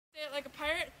Like a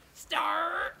pirate,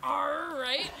 star, R,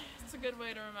 right? It's a good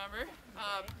way to remember.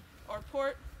 Or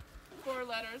port, 4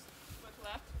 letters with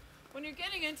left. When you're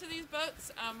getting into these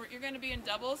boats, you're going to be in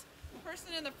doubles. The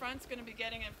person in the front's going to be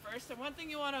getting in first. And one thing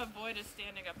you want to avoid is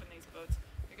standing up in these boats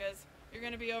because you're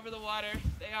going to be over the water.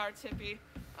 They are tippy.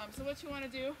 So what you want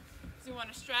to do is you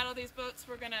want to straddle these boats.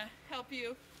 We're going to help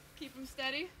you keep them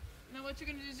steady. And then what you're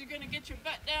going to do is you're going to get your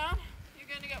butt down. You're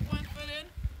going to get one foot in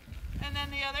and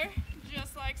then the other,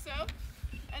 just like so.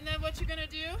 And then what you're going to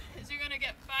do is you're going to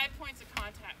get 5 points of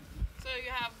contact. So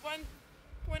you have 1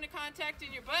 point of contact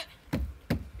in your butt.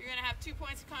 You're going to have 2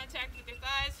 points of contact with your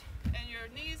thighs and your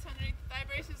knees underneath the thigh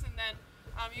braces. And then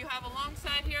you have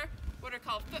alongside here what are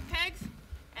called foot pegs.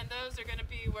 And those are going to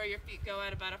be where your feet go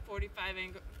at about a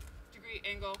 45-degree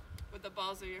angle with the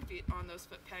balls of your feet on those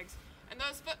foot pegs. And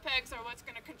those foot pegs are what's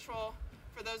going to control,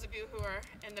 for those of you who are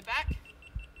in the back,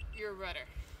 your rudder.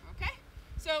 Okay?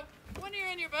 So when you're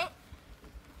in your boat,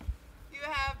 you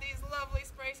have these lovely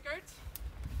spray skirts,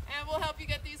 and we'll help you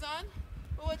get these on.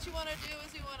 But what you want to do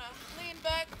is you want to lean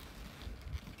back,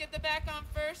 get the back on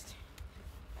first,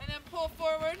 and then pull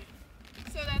forward.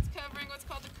 So that's covering what's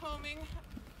called the coaming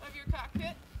of your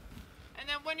cockpit. And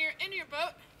then when you're in your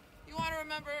boat, you want to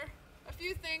remember a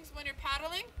few things when you're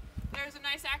paddling. There's a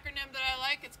nice acronym that I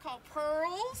like. It's called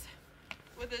PEARLS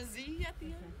with a Z at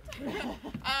the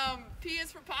end. P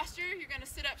is for posture. You're going to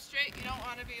sit up straight. You don't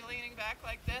want to be leaning back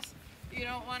like this. You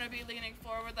don't want to be leaning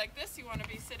forward like this. You want to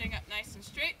be sitting up nice and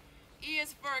straight. E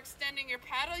is for extending your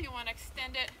paddle. You want to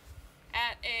extend it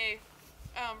at a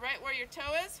right where your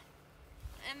toe is.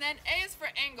 And then A is for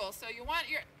angle. So you want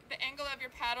the angle of your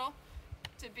paddle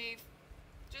to be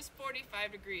just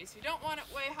 45 degrees. You don't want it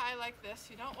way high like this.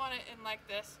 You don't want it in like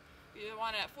this. You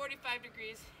want it at 45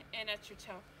 degrees in at your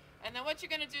toe. And then what you're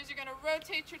going to do is you're going to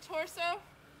rotate your torso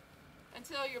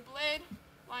until your blade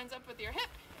lines up with your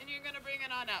hip, and you're going to bring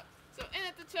it on out. So in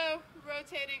at the toe,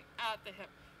 rotating out the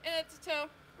hip. In at the toe,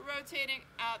 rotating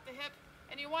out the hip.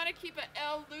 And you want to keep an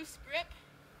L loose grip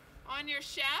on your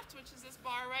shaft, which is this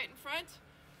bar right in front.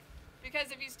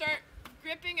 Because if you start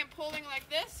gripping and pulling like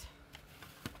this,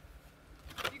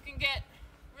 you can get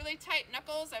really tight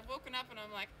knuckles. I've woken up and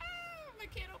I'm like, I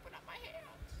can't open up my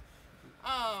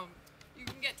hands. You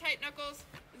can get tight knuckles,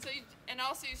 and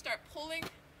also you start pulling.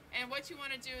 And what you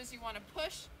want to do is you want to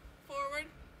push forward.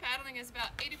 Paddling is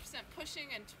about 80% pushing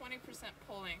and 20%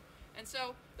 pulling. And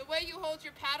so the way you hold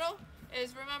your paddle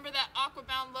is, remember that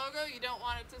Aquabound logo. You don't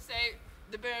want it to say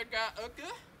the bear got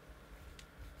okay.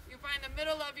 You find the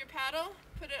middle of your paddle,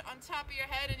 put it on top of your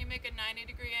head, and you make a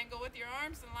 90-degree angle with your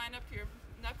arms and line up your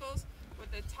knuckles with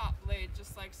the top blade,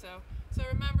 just like so. So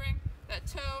remembering that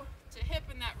toe to hip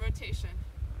and that rotation.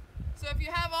 So if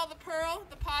you have all the pearl,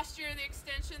 the posture, the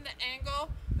extension, the angle,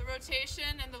 the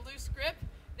rotation, and the loose grip,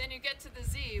 then you get to the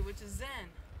Z, which is Zen.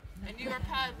 And you are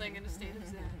paddling in a state of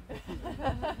Zen.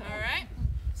 Alright?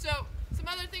 So some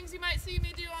other things you might see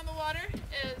me do on the water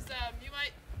is you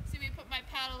might see me put my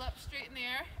paddle up straight in the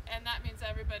air, and that means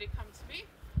everybody come to me.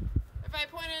 If I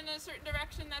point in a certain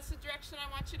direction, that's the direction I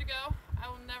want you to go. I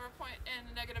will never point in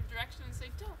a negative direction and say,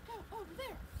 don't go over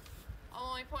there. I'll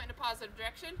only point in a positive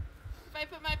direction. If I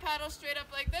put my paddle straight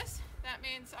up like this, that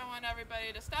means I want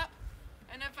everybody to stop.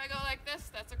 And if I go like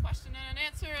this, that's a question and an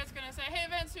answer. It's going to say,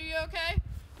 hey Vince, are you okay?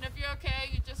 And if you're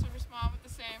okay, you just respond with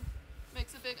the same.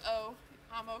 Makes a big O.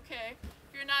 I'm okay.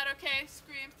 If you're not okay,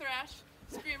 scream, thrash,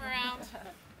 scream around.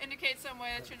 Indicate some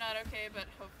way that you're not okay, but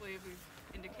hopefully we've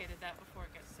indicated that before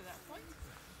it gets to that point.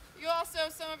 You also,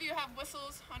 some of you have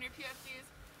whistles on your PFDs.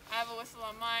 I have a whistle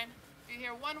on mine. If you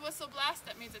hear 1 whistle blast,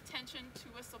 that means attention.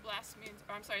 2 whistle blasts means,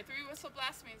 or I'm sorry, 3 whistle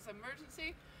blasts means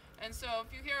emergency. And so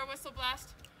if you hear a whistle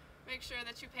blast, make sure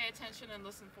that you pay attention and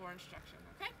listen for instruction,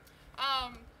 okay?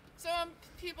 Some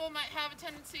people might have a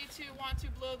tendency to want to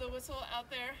blow the whistle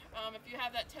out there. If you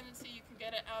have that tendency, you can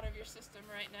get it out of your system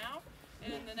right now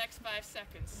and in the next 5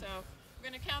 seconds. So we're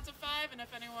going to count to 5, and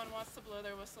if anyone wants to blow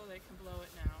their whistle, they can blow it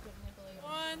now.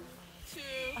 1, 2,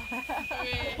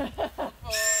 3,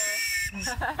 4.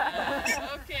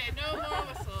 Okay, no more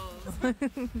whistles.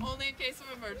 Only in case of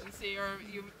emergency or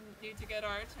you need to get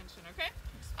our attention, okay?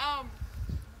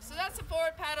 So that's a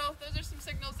forward paddle. Those are some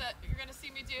signals that you're going to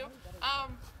see me do.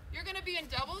 You're going to be in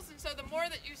doubles, and so the more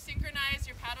that you synchronize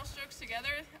your paddle strokes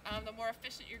together, the more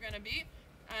efficient you're going to be.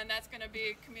 And that's going to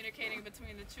be communicating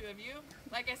between the two of you.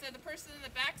 Like I said, the person in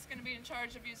the back is going to be in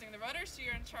charge of using the rudder, so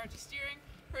you're in charge of steering.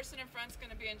 Person in front is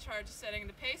going to be in charge of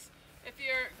setting the pace. If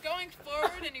you're going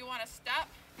forward and you want to stop,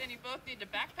 then you both need to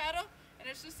back paddle. And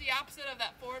it's just the opposite of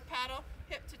that forward paddle,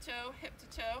 hip to toe, hip to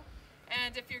toe.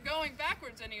 And if you're going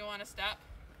backwards and you want to stop,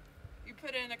 you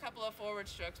put in a couple of forward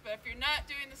strokes. But if you're not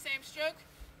doing the same stroke,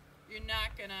 you're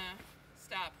not gonna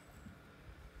stop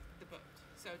the boat.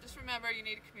 So just remember, you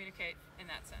need to communicate in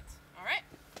that sense. All right?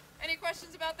 Any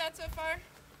questions about that so far?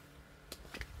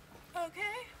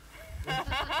 Okay.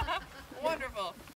 Wonderful.